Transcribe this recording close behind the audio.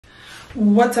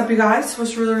What's up, you guys?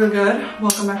 What's really good?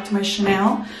 Welcome back to my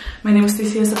channel. My name is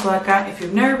Stacey Apodaca. If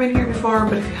you've never been here before,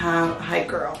 but if you have, hi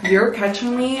girl. You're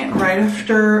catching me right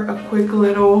after a quick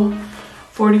little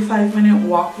 45-minute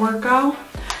walk workout,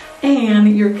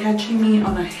 and you're catching me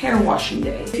on a hair washing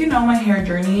day. If you know my hair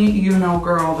journey, you know,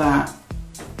 girl, that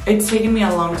it's taken me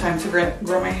a long time to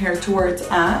grow my hair to where it's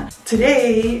at.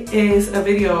 Today is a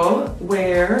video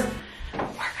where we're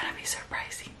gonna be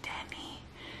surprising Danny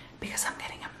because I'm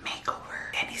getting a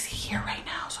makeover. Danny's here right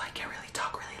now, so I can't really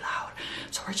talk really loud.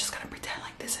 So we're just gonna pretend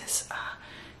like this is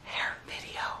a hair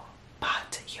video,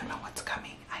 but you know what's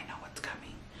coming. I know what's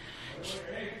coming.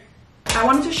 I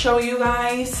wanted to show you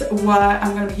guys what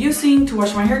I'm going to be using to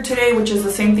wash my hair today, which is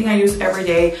the same thing I use every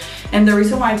day. And the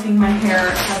reason why I think my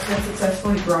hair has been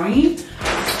successfully growing.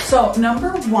 So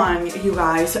number one, you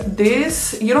guys,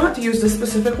 this, you don't have to use this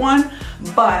specific one,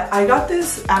 but I got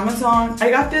this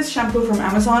shampoo from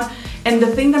Amazon. And the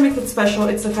thing that makes it special,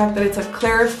 it's the fact that it's a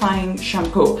clarifying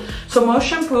shampoo. So most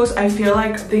shampoos, I feel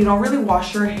like they don't really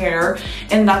wash your hair,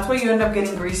 and that's why you end up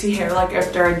getting greasy hair like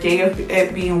after a day of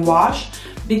it being washed,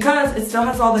 because it still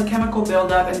has all the chemical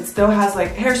buildup and it still has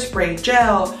like hairspray,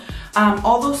 gel,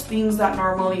 all those things that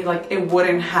normally like it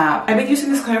wouldn't have. I've been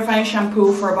using this clarifying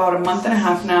shampoo for about a month and a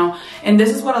half now, and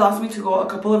this is what allows me to go a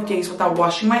couple of days without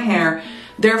washing my hair,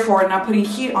 therefore not putting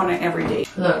heat on it every day.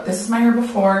 Look, this is my hair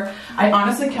before. I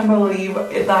honestly can't believe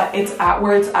that it's at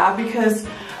where it's at, because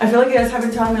I feel like you guys have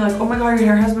been telling me like, oh my god, your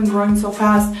hair has been growing so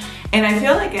fast, and I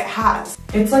feel like it has.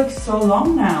 It's like so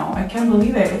long now. I can't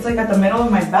believe it. It's like at the middle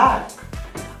of my back.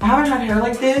 I haven't had hair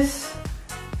like this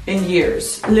in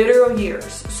years, literal years.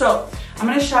 So I'm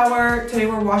gonna shower. Today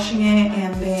we're washing it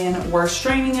and then we're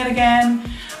straightening it again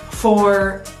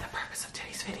for the purpose of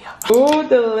today's video. Oh,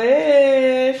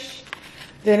 delish.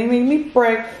 Danny made me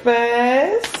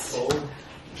breakfast. Oh.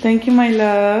 Thank you, my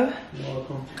love. You're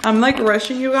welcome. I'm like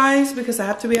rushing you guys because I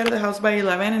have to be out of the house by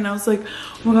 11, and I was like,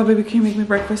 oh my god, baby, can you make me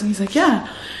breakfast? And he's like, yeah.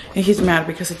 And he's mad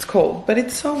because it's cold, but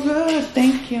it's so good.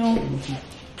 Thank you.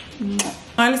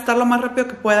 I'll estar lo más rápido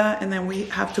que pueda, and then we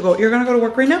have to go. You're gonna go to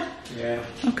work right now? Yeah.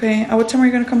 Okay. At what time are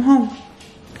you gonna come home?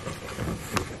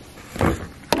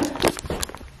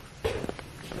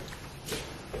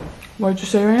 What'd you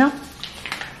say right now?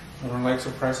 I don't like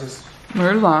surprises.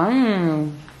 You're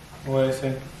lying. What did I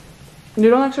say? You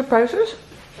don't like surprises?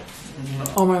 No.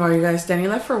 Oh my god, you guys, Danny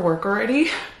left for work already.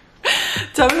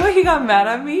 Tell me why he got mad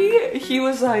at me. He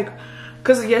was like,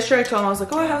 because yesterday I told him, I was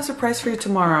like, oh, I have a surprise for you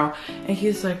tomorrow. And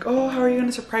he's like, oh, how are you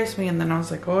gonna surprise me? And then I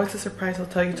was like, oh, it's a surprise, I'll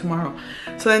tell you tomorrow.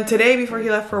 So then today, before he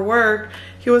left for work,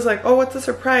 he was like, oh, what's the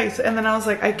surprise? And then I was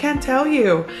like, I can't tell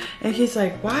you. And he's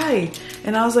like, why?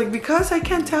 And I was like, because I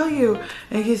can't tell you.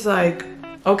 And he's like,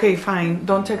 okay, fine,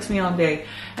 don't text me all day.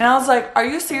 And I was like, are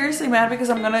you seriously mad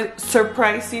because I'm gonna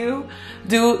surprise you,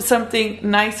 do something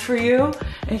nice for you?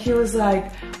 And he was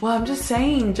like, well, I'm just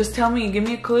saying, just tell me, give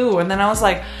me a clue. And then I was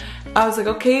like,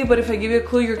 okay, but if I give you a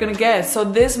clue, you're gonna guess. So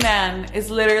this man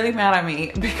is literally mad at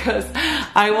me because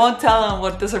I won't tell him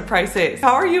what the surprise is.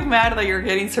 How are you mad that you're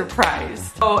getting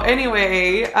surprised? So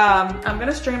anyway, I'm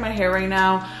gonna straighten my hair right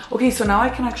now. Okay, so now I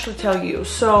can actually tell you.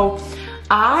 So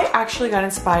I actually got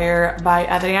inspired by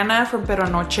Adriana from Pero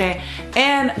Noche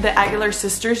and the Aguilar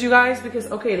sisters, you guys,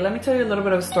 because, okay, let me tell you a little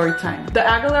bit of a story time. The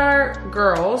Aguilar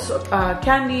girls,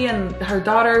 Candy and her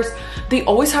daughters, they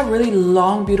always have really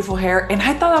long, beautiful hair, and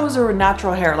I thought that was their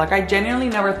natural hair. Like, I genuinely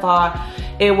never thought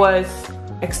it was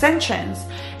extensions.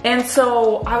 And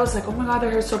so I was like, oh my god, their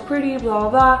hair is so pretty, blah, blah,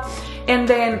 blah. And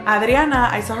then Adriana,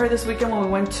 I saw her this weekend when we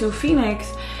went to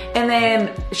Phoenix, and then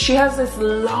she has this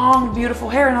long, beautiful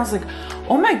hair, and I was like,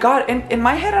 oh my god. And in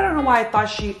my head, I don't know why I thought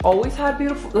she always had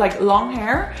beautiful, like, long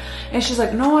hair. And she's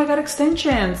like, no, I got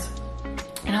extensions.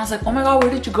 And I was like, oh my god,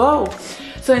 where did you go?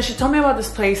 So then she told me about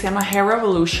this place, a Hair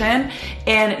Revolution,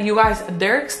 and you guys,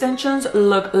 their extensions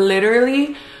look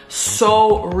literally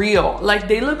so real. Like,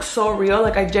 they look so real.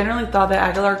 Like, I genuinely thought that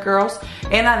Aguilar girls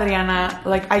and Adriana,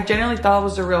 like, I genuinely thought it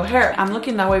was the real hair. I'm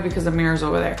looking that way because the mirror's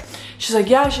over there. She's like,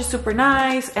 yeah, she's super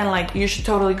nice, and like, you should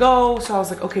totally go. So I was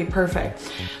like, okay,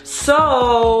 perfect.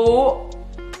 So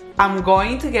I'm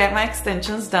going to get my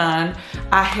extensions done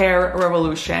at Hair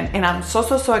Revolution, and I'm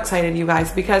so excited, you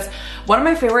guys, because one of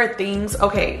my favorite things,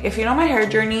 okay, if you know my hair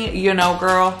journey, you know,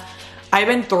 girl, I've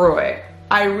been through it.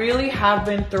 I really have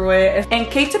been through it. And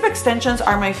K-tip extensions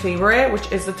are my favorite,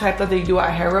 which is the type that they do at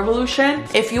Hair Revolution.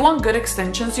 If you want good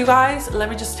extensions, you guys, let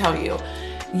me just tell you,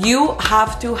 you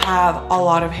have to have a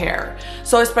lot of hair.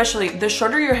 So especially the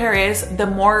shorter your hair is, the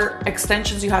more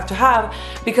extensions you have to have,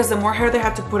 because the more hair they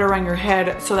have to put around your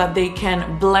head so that they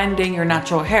can blend in your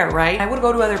natural hair, right? I would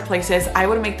go to other places, I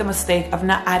would make the mistake of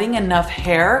not adding enough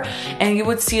hair, and you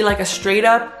would see like a straight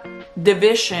up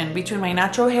division between my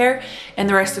natural hair and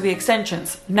the rest of the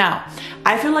extensions. Now,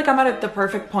 I feel like I'm at the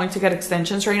perfect point to get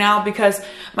extensions right now because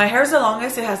my hair is the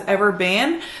longest it has ever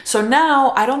been. So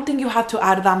now I don't think you have to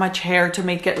add that much hair to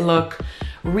make it look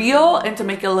real and to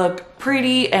make it look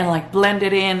pretty and like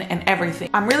blended in and everything.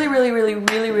 I'm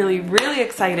really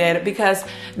excited because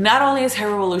not only is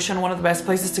Hair Revolution one of the best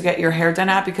places to get your hair done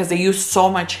at because they use so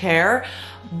much hair,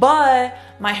 but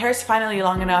my hair is finally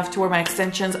long enough to where my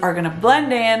extensions are gonna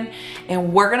blend in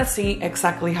and we're gonna see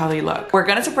exactly how they look. We're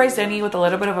gonna surprise Denny with a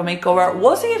little bit of a makeover.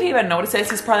 We'll see if he even notices.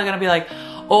 He's probably gonna be like,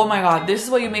 oh my God, this is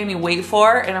what you made me wait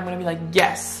for. And I'm gonna be like,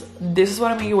 yes, this is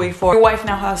what I made you wait for. Your wife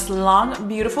now has long,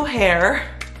 beautiful hair.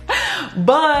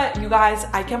 But you guys,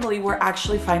 I can't believe we're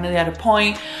actually finally at a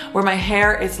point where my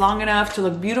hair is long enough to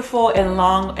look beautiful and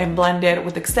long and blended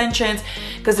with extensions.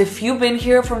 Because if you've been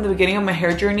here from the beginning of my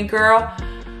hair journey, girl,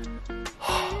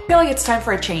 I feel like it's time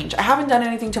for a change. I haven't done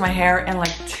anything to my hair in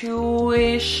like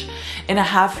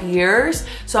 2.5 years.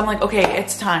 So I'm like, okay,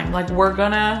 it's time. Like we're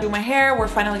gonna do my hair. We're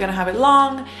finally gonna have it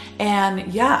long. And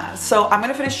yeah, so I'm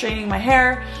gonna finish straightening my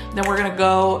hair. Then we're gonna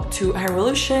go to Hair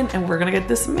Revolution and we're gonna get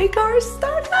this makeover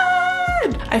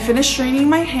started. I finished straightening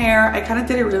my hair. I kind of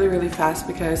did it really fast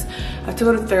because I have to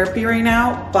go to therapy right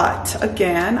now. But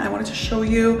again, I wanted to show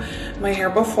you my hair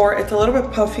before. It's a little bit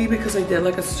puffy because I did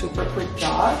like a super quick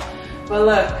jog. But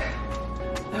look,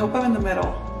 I hope I'm in the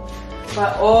middle.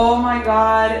 But oh my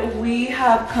God, we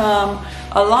have come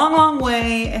a long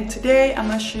way. And today I'm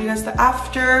gonna show you guys the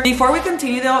after. Before we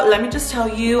continue though, let me just tell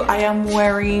you, I am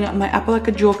wearing my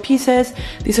Apodaca jewel pieces.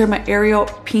 These are my Ariel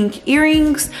pink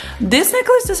earrings. This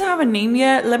necklace doesn't have a name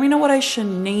yet. Let me know what I should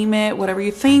name it, whatever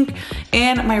you think.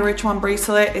 And my rich one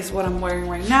bracelet is what I'm wearing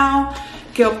right now.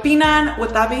 ¿Qué opinan?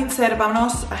 With that being said,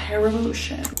 vámonos a Hair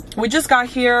Revolution. We just got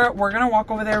here. We're gonna walk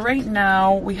over there right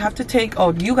now. We have to take,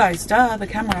 oh, you guys, duh, the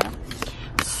camera.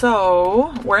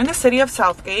 So we're in the city of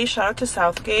Southgate. Shout out to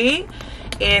Southgate.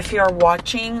 If you're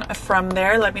watching from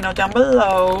there, let me know down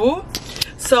below.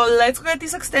 So let's go get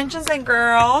these extensions and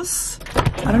girls.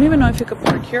 I don't even know if you could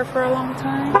park here for a long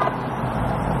time,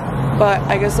 but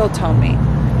I guess they'll tell me.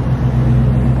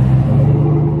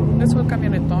 Let's go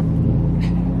camionetón.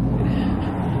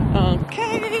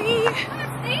 Okay.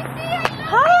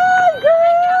 Hi,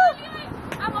 girl.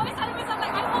 I'm always telling myself,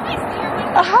 like, I always see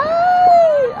her.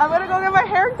 Hi. I'm gonna go get my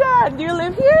hair done. Do you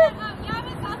live here? Yeah, I'm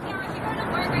in South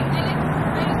Carolina. We're going to work.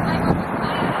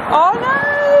 Oh,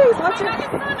 nice. What's your...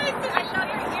 It's so nice to... I love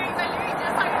your earrings. I literally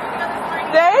just saw your video this morning.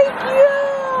 Thank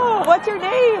you. What's your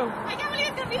name? I can't believe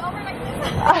it's going to be over like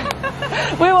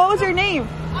this. Wait, what was your name?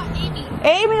 Amy.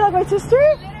 Amy, like my sister?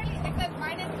 Literally, except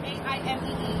mine is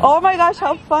A-I-M-E-E. Oh my gosh,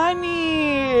 how funny.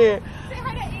 Say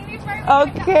hi to Amy first.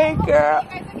 Okay, girl. See you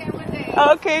guys again one day.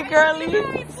 Okay,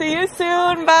 girlie. See you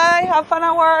soon. Bye. Have fun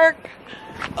at work.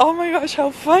 Oh my gosh, how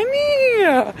funny.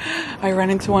 I ran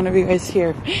into one of you guys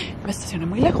here. Me estacioné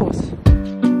muy lejos.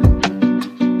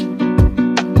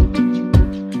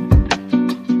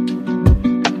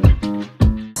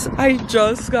 I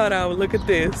just got out. Look at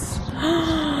this.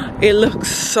 It looks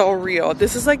so real.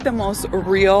 This is like the most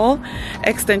real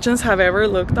extensions have ever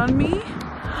looked on me.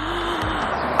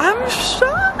 I'm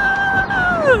shocked.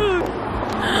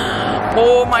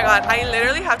 Oh my God. I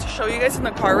literally have to show you guys in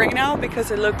the car right now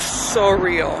because it looks so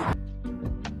real.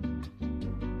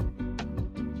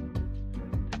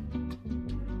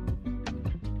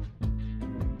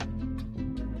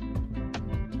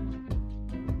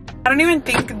 I don't even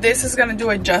think this is gonna do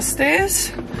it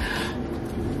justice.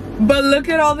 But look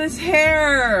at all this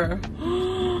hair.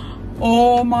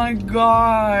 Oh my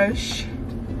gosh.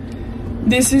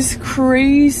 This is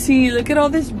crazy. Look at all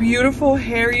this beautiful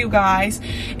hair, you guys.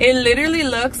 It literally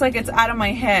looks like it's out of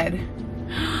my head.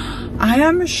 I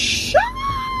am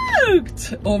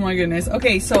shocked. Oh my goodness.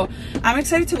 Okay, so I'm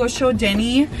excited to go show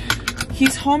Denny.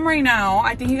 He's home right now.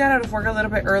 I think he got out of work a little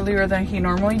bit earlier than he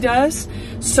normally does.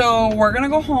 So we're gonna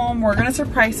go home. We're gonna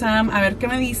surprise him. A ver qué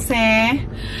me dice.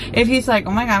 If he's like,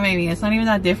 oh my God, baby, it's not even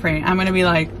that different, I'm gonna be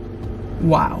like,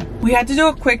 wow. We had to do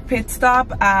a quick pit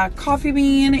stop at Coffee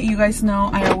Bean. You guys know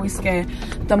I always get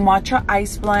the matcha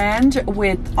ice blend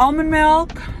with almond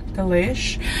milk.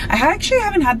 Delish. I actually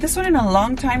haven't had this one in a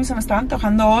long time, so me estaba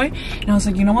antojando hoy. And I was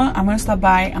like, you know what? I'm gonna stop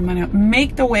by. I'm gonna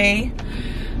make the way.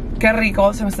 Qué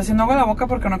rico. Se me está haciendo agua la boca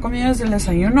porque no comí desde el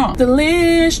desayuno.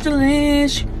 Delish,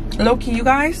 delish. Low key, you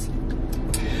guys.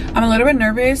 I'm a little bit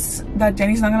nervous that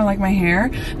Jenny's not gonna like my hair.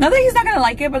 Not that he's not gonna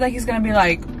like it, but that he's gonna be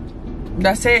like,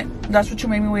 that's it? That's what you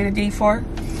made me wait a day for?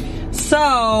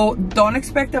 So don't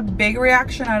expect a big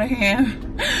reaction out of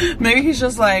him. Maybe he's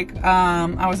just like,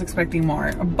 I was expecting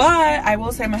more. But I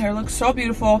will say my hair looks so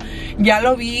beautiful. Ya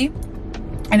lo vi.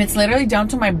 And it's literally down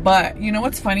to my butt. You know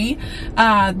what's funny?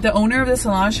 The owner of the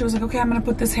salon, she was like, okay, I'm gonna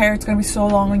put this hair. It's gonna be so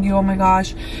long on you, oh my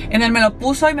gosh. And then me lo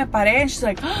puso y me paré. And she's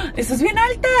like, oh, estás bien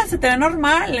alta, se te ve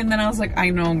normal. And then I was like,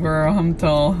 I know, girl, I'm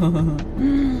tall.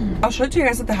 I'll show it to you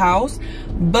guys at the house.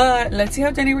 But let's see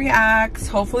how Jenny reacts.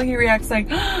 Hopefully he reacts like,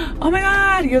 oh my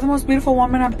God, you're the most beautiful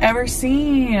woman I've ever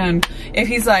seen. If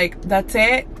he's like, that's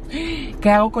it,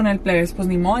 ¿qué hago con el plebes? Pues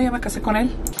ni modo, ya me casé con él.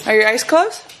 Are your eyes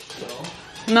closed?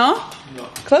 No? No.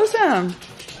 Close them.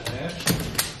 Yeah.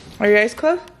 Are your eyes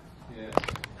closed? Yeah.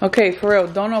 Okay, for real,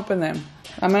 don't open them.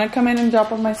 I'm gonna come in and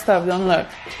drop off my stuff. Don't look.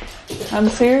 I'm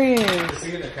serious.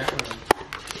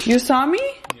 You saw me?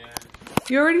 Yeah.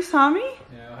 You already saw me?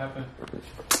 Yeah, what happened?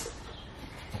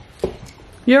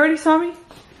 You already saw me?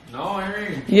 No, I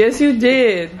heard. Yes, you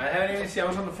did. I haven't even seen. I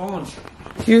was on the phone.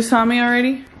 You saw me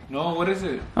already? No, what is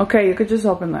it? Okay, you could just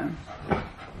open them.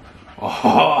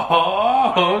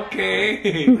 Oh,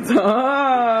 okay.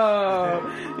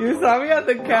 Oh, you saw me at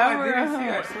the camera. I didn't see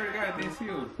you. I swear to God, I didn't see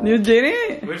you. You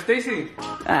didn't? Where's Stacey?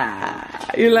 Ah,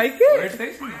 you like Where's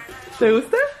it? Stacey? ¿Te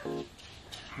gusta?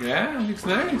 Yeah, looks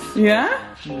nice.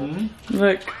 Yeah? Mm-hmm.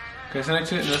 Look. Casi no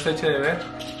se echa de ver.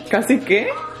 ¿Casi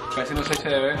qué? Casi no se echa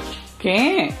de ver.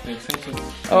 ¿Qué? The extension.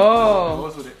 Oh.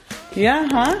 Goes with it. Yeah,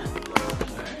 huh?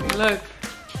 Look.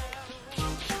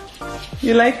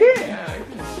 You like it? Yeah, I like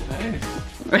it.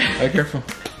 Nice. Be careful.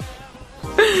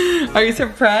 Are you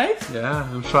surprised? Yeah,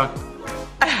 I'm shocked.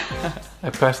 I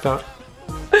passed out.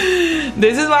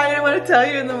 This is why I didn't want to tell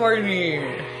you in the morning.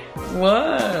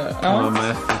 What? I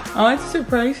want to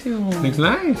surprise you. Looks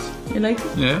nice. You like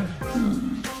it? Yeah.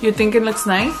 You think it looks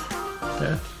nice?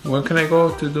 Yeah. When can I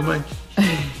go to do mine?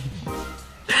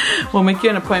 We'll make you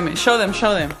an appointment. Show them,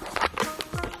 show them.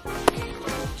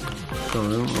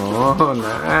 Oh,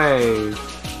 nice.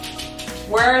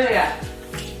 Where are they at?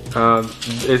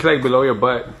 It's like below your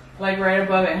butt. Like right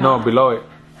above it, huh? No, below it.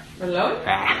 Below it?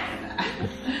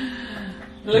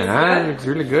 Looks Yeah, good. looks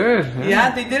really good.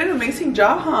 Yeah, they did an amazing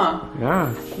job, huh?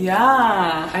 Yeah.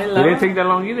 Yeah, I love It it. didn't take that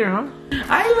long either, huh?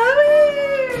 I love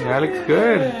it. Yeah, it looks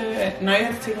good. Now you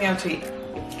have to take me out to eat.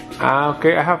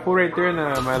 Okay, I have food right there in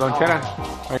my lonchera.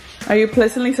 Are you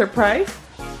pleasantly surprised?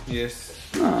 Yes.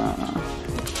 Aww.